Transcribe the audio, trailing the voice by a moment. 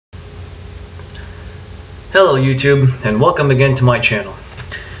Hello YouTube, and welcome again to my channel.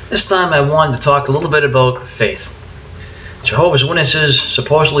 This time I wanted to talk a little bit about faith. Jehovah's Witnesses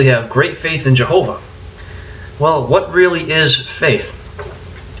supposedly have great faith in Jehovah. Well, what really is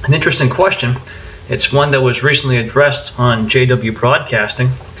faith? An interesting question. It's one that was recently addressed on JW Broadcasting.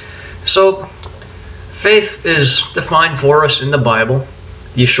 So, faith is defined for us in the Bible,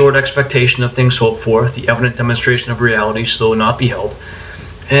 the assured expectation of things hoped for, the evident demonstration of reality still not beheld.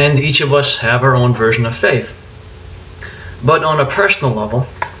 And each of us have our own version of faith. But on a personal level,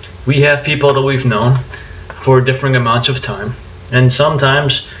 we have people that we've known for differing amounts of time. And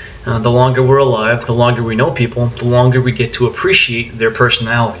sometimes, the longer we're alive, the longer we know people, the longer we get to appreciate their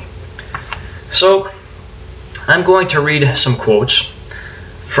personality. So, I'm going to read some quotes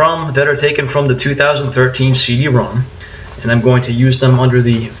that are taken from the 2013 CD-ROM, and I'm going to use them under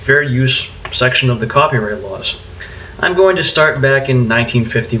the fair use section of the copyright laws. I'm going to start back in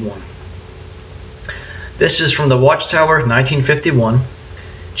 1951. This is from the Watchtower, 1951,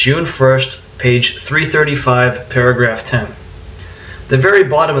 June 1st, page 335, paragraph 10. The very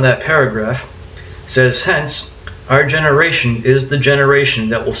bottom of that paragraph says, "Hence, our generation is the generation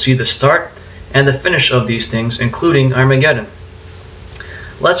that will see the start and the finish of these things, including Armageddon."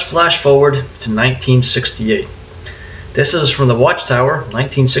 Let's flash forward to 1968. This is from the Watchtower,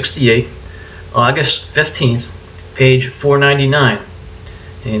 1968, August 15th, page 499,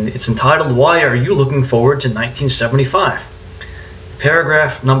 and it's entitled, "Why Are You Looking Forward to 1975?"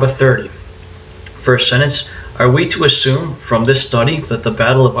 Paragraph number 30. First sentence, "Are we to assume from this study that the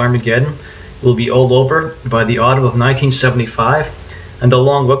Battle of Armageddon will be all over by the autumn of 1975, and the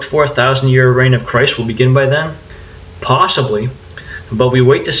long looked for 1,000-year reign of Christ will begin by then? Possibly, but we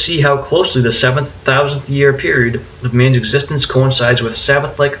wait to see how closely the 7,000th year period of man's existence coincides with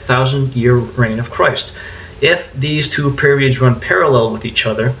Sabbath-like 1,000-year reign of Christ. If these two periods run parallel with each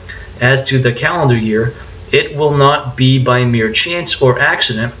other, as to the calendar year, it will not be by mere chance or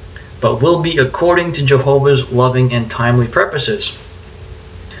accident, but will be according to Jehovah's loving and timely purposes."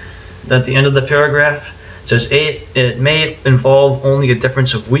 At the end of the paragraph, it says, "It may involve only a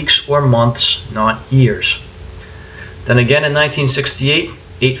difference of weeks or months, not years." Then again in 1968,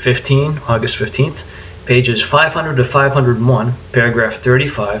 8/15, August 15th, pages 500 to 501, paragraph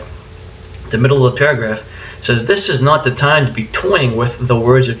 35, the middle of the paragraph says, "This is not the time to be toying with the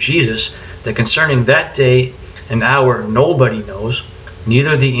words of Jesus, that concerning that day and hour nobody knows,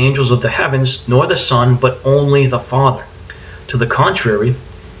 neither the angels of the heavens nor the Son, but only the Father. To the contrary,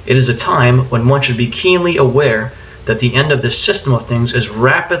 it is a time when one should be keenly aware that the end of this system of things is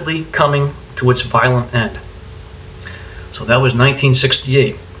rapidly coming to its violent end." So that was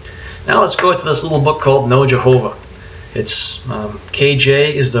 1968. Now let's go to this little book called Know Jehovah. It's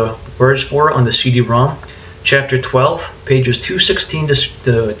KJ is the words for it on the CD-ROM. Chapter 12, pages 216 to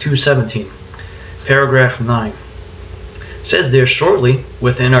 217, paragraph 9. It says there, "Shortly,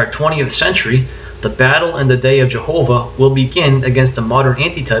 within our 20th century, the battle in the day of Jehovah will begin against the modern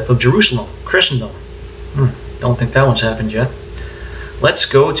antitype of Jerusalem, Christendom." Don't think that one's happened yet. Let's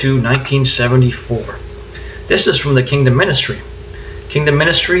go to 1974. This is from the Kingdom Ministry. Kingdom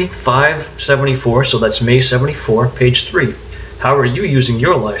Ministry 574, so that's May 74, page 3. "How are you using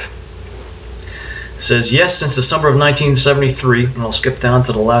your life?" It says, "Yes, since the summer of 1973, and I'll skip down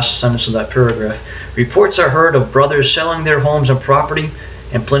to the last sentence of that paragraph, reports are heard of brothers selling their homes and property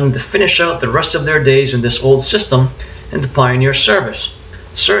and planning to finish out the rest of their days in this old system in the pioneer service.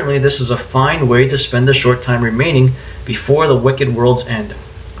 Certainly this is a fine way to spend the short time remaining before the wicked world's end."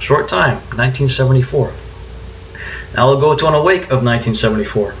 Short time, 1974. Now we'll go to an awake of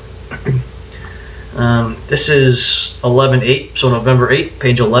 1974. This is 11/8, so November 8,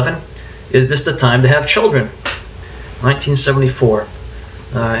 page 11. "Is this the time to have children?" 1974.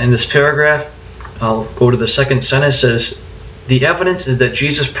 In this paragraph, I'll go to the second sentence. It says, "The evidence is that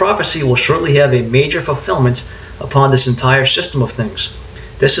Jesus' prophecy will shortly have a major fulfillment upon this entire system of things.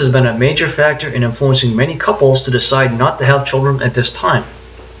 This has been a major factor in influencing many couples to decide not to have children at this time."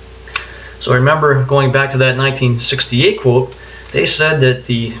 So remember, going back to that 1968 quote, they said that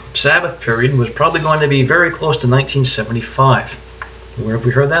the Sabbath period was probably going to be very close to 1975. Where have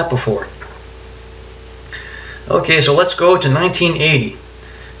we heard that before? Okay, so let's go to 1980.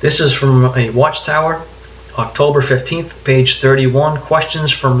 This is from a Watchtower, October 15th, page 31,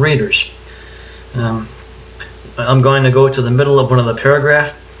 questions from readers. I'm going to go to the middle of one of the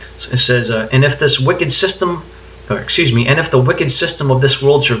paragraphs. It says, and if the wicked system of this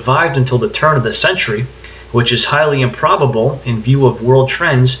world survived until the turn of the century, which is highly improbable in view of world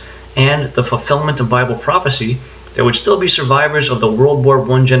trends and the fulfillment of Bible prophecy, there would still be survivors of the World War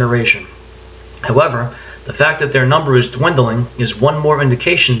I generation. However, the fact that their number is dwindling is one more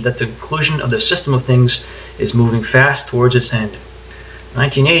indication that the conclusion of the system of things is moving fast towards its end.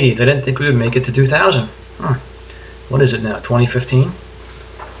 1980, they didn't think we would make it to 2000. What is it now, 2015?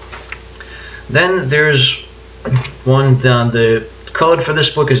 Then there's one down. The code for this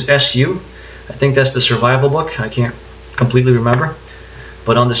book is SU. I think that's the survival book. I can't completely remember.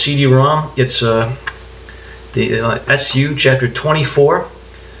 But on the CD-ROM, it's the SU, chapter 24,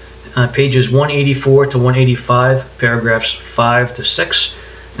 pages 184 to 185, paragraphs 5 to 6,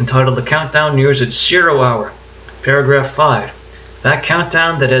 entitled "The Countdown Nears Its 0 Hour." Paragraph 5. That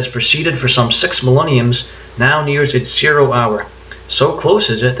countdown that has proceeded for some 6 millenniums now nears its 0 hour. So close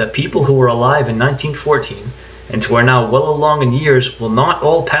is it that people who were alive in 1914 and who are now well along in years will not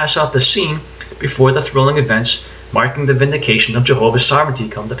all pass off the scene before the thrilling events marking the vindication of Jehovah's sovereignty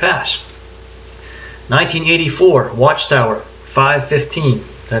come to pass. 1984, Watchtower, 515,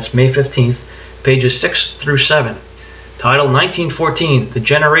 that's May 15th, pages 6 through 7. Title 1914, The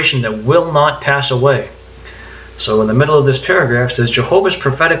Generation That Will Not Pass Away. So in the middle of this paragraph says, Jehovah's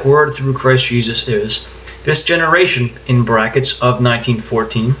prophetic word through Christ Jesus is, this generation, in brackets, of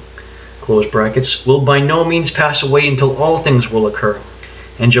 1914, close brackets, will by no means pass away until all things will occur.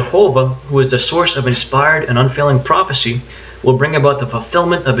 And Jehovah, who is the source of inspired and unfailing prophecy, will bring about the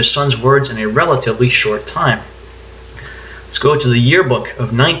fulfillment of his Son's words in a relatively short time. Let's go to the yearbook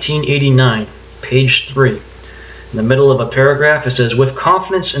of 1989, page 3. In the middle of a paragraph it says, with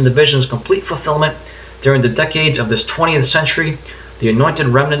confidence in the vision's complete fulfillment during the decades of this 20th century, the anointed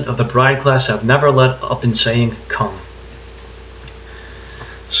remnant of the bride class have never let up in saying, come.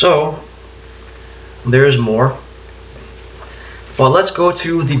 So, there's more. But let's go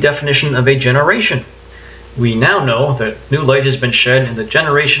to the definition of a generation. We now know that new light has been shed, and the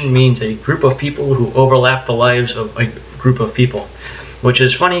generation means a group of people who overlap the lives of a group of people. Which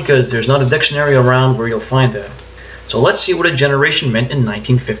is funny because there's not a dictionary around where you'll find that. So let's see what a generation meant in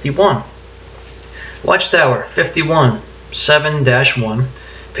 1951. Watchtower 51, 7-1,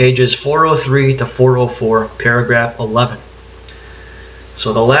 pages 403 to 404, paragraph 11.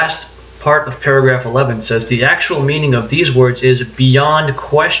 So the last part of paragraph 11 says, the actual meaning of these words is beyond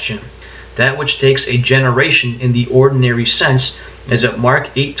question. That which takes a generation in the ordinary sense is at Mark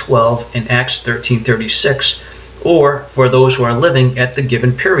 8:12 and Acts 13:36, or for those who are living at the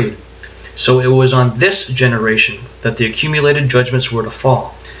given period. So it was on this generation that the accumulated judgments were to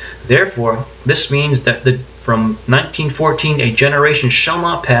fall. Therefore, this means that from 1914 a generation shall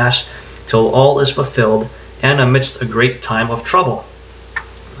not pass till all is fulfilled, and amidst a great time of trouble.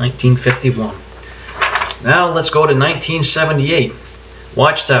 1951. Now let's go to 1978.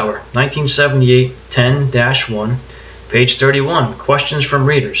 Watchtower, 1978, 10-1, page 31, questions from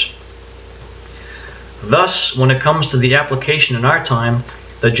readers. Thus, when it comes to the application in our time,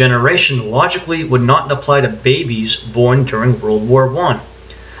 the generation logically would not apply to babies born during World War I.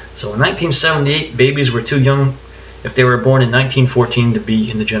 So in 1978, babies were too young if they were born in 1914 to be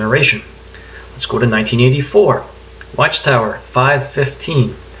in the generation. Let's go to 1984. Watchtower,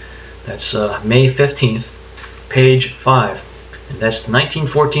 515. That's May 15th, page 5. And that's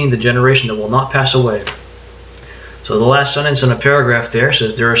 1914, the generation that will not pass away. So the last sentence in a paragraph there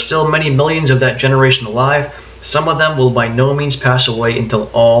says, there are still many millions of that generation alive. Some of them will by no means pass away until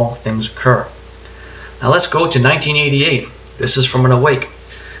all things occur. Now let's go to 1988. This is from an Awake.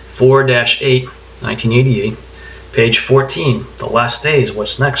 4-8, 1988, page 14, the last days,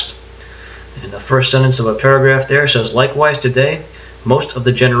 what's next? And the first sentence of a paragraph there says, likewise today, most of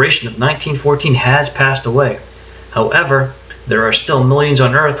the generation of 1914 has passed away. However, there are still millions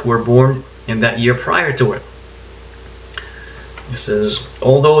on earth who were born in that year prior to it. It says,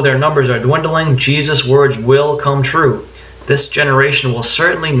 although their numbers are dwindling, Jesus' words will come true. This generation will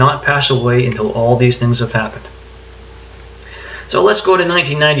certainly not pass away until all these things have happened. So let's go to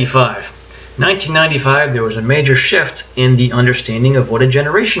 1995. 1995, there was a major shift in the understanding of what a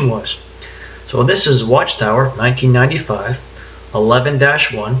generation was. So this is Watchtower, 1995,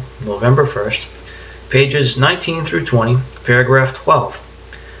 11-1, November 1st, pages 19 through 20, paragraph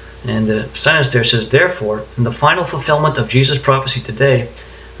 12. And the sentence there says, therefore, in the final fulfillment of Jesus' prophecy today,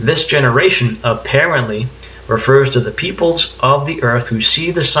 this generation apparently refers to the peoples of the earth who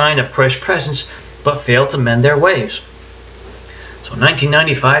see the sign of Christ's presence but fail to mend their ways. So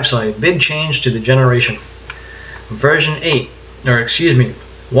 1995 saw a big change to the generation.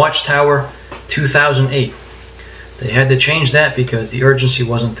 Watchtower 2008. They had to change that because the urgency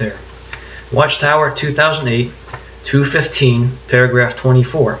wasn't there. Watchtower 2008, 215, paragraph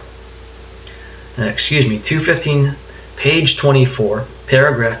 24. 215, page 24,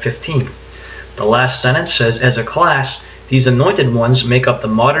 paragraph 15. The last sentence says, as a class, These anointed ones make up the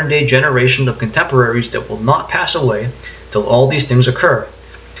modern-day generation of contemporaries that will not pass away till all these things occur.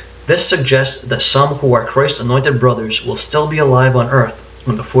 This suggests that some who are Christ's anointed brothers will still be alive on earth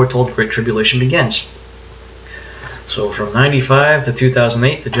when the foretold Great Tribulation begins. So from 95 to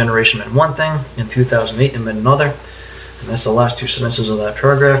 2008, the generation meant one thing. In 2008, it meant another. And that's the last two sentences of that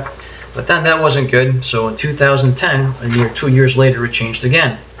paragraph. But then that wasn't good, so in 2010, a mere 2 years later, it changed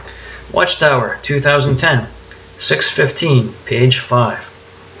again. Watchtower, 2010, 615, page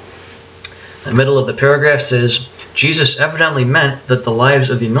 5. The middle of the paragraph says, Jesus evidently meant that the lives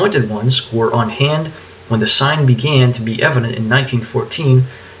of the anointed ones were on hand when the sign began to be evident in 1914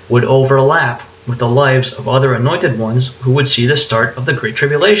 would overlap with the lives of other anointed ones who would see the start of the Great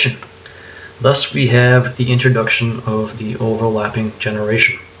Tribulation. Thus we have the introduction of the overlapping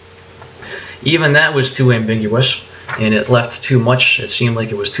generation. Even that was too ambiguous, and it left too much. It seemed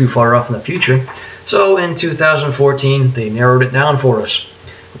like it was too far off in the future. So in 2014, they narrowed it down for us.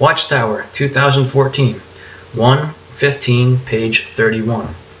 Watchtower, 2014, 115, page 31.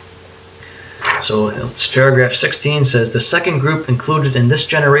 So it's paragraph 16 says, the second group included in this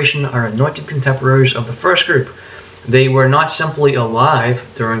generation are anointed contemporaries of the first group. They were not simply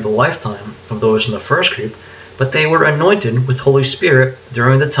alive during the lifetime of those in the first group, but they were anointed with Holy Spirit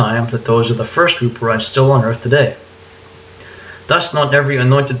during the time that those of the first group were still on earth today. Thus, not every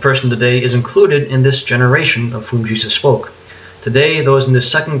anointed person today is included in this generation of whom Jesus spoke. Today, those in the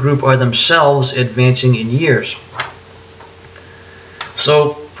second group are themselves advancing in years.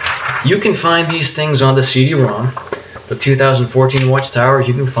 So, you can find these things on the CD-ROM. The 2014 Watchtower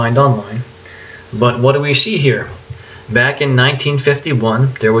you can find online. But what do we see here? Back in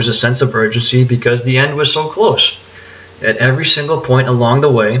 1951, there was a sense of urgency because the end was so close. At every single point along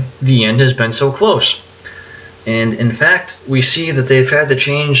the way, the end has been so close. And in fact, we see that they've had to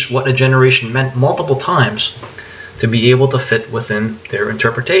change what a generation meant multiple times to be able to fit within their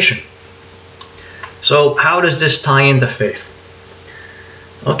interpretation. So how does this tie into faith?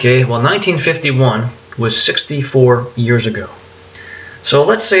 Okay, well, 1951 was 64 years ago. So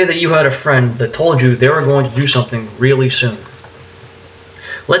let's say that you had a friend that told you they were going to do something really soon.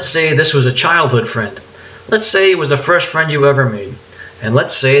 Let's say this was a childhood friend. Let's say it was the first friend you ever made. And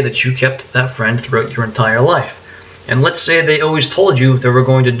let's say that you kept that friend throughout your entire life. And let's say they always told you they were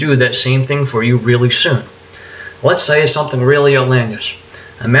going to do that same thing for you really soon. Let's say something really outlandish.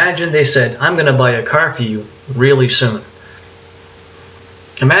 Imagine they said, I'm going to buy a car for you really soon.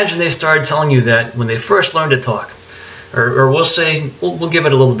 Imagine they started telling you that when they first learned to talk. Or we'll say, we'll give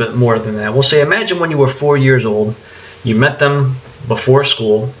it a little bit more than that. We'll say, imagine when you were 4 years old, you met them before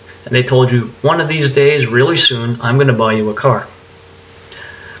school, and they told you, one of these days, really soon, I'm going to buy you a car.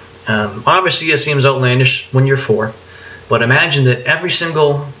 Obviously, it seems outlandish when you're 4, but imagine that every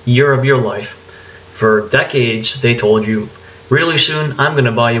single year of your life, for decades, they told you, really soon, I'm going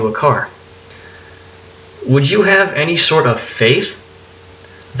to buy you a car. Would you have any sort of faith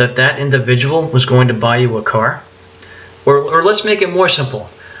that that individual was going to buy you a car? Or let's make it more simple.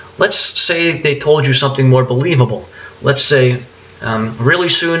 Let's say they told you something more believable. Let's say, really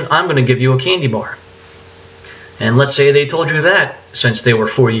soon, I'm going to give you a candy bar. And let's say they told you that since they were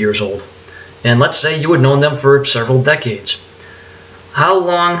 4 years old. And let's say you had known them for several decades. How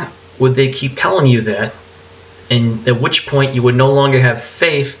long would they keep telling you that? And at which point you would no longer have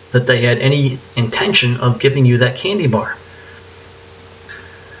faith that they had any intention of giving you that candy bar.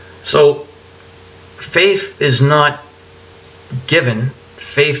 So, faith is not given,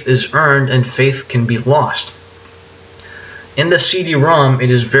 faith is earned, and faith can be lost. In the CD-ROM,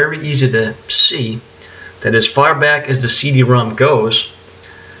 it is very easy to see that as far back as the CD-ROM goes,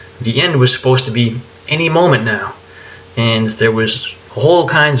 the end was supposed to be any moment now. And there was whole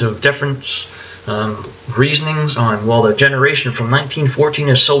kinds of different reasonings on, well, the generation from 1914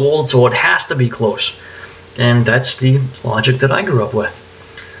 is so old, so it has to be close. And that's the logic that I grew up with.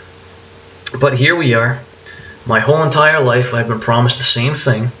 But here we are. My whole entire life I've been promised the same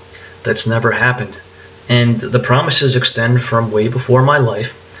thing that's never happened. And the promises extend from way before my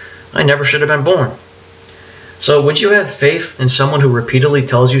life. I never should have been born. So would you have faith in someone who repeatedly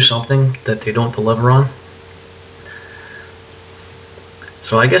tells you something that they don't deliver on?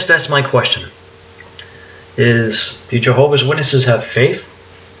 So I guess that's my question. Do Jehovah's Witnesses have faith?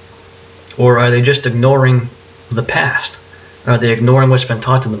 Or are they just ignoring the past? Are they ignoring what's been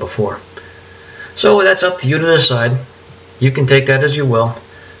taught to them before? So that's up to you to decide. You can take that as you will.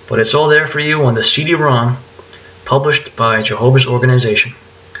 But it's all there for you on the CD-ROM published by Jehovah's Organization.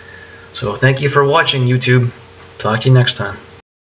 So thank you for watching, YouTube. Talk to you next time.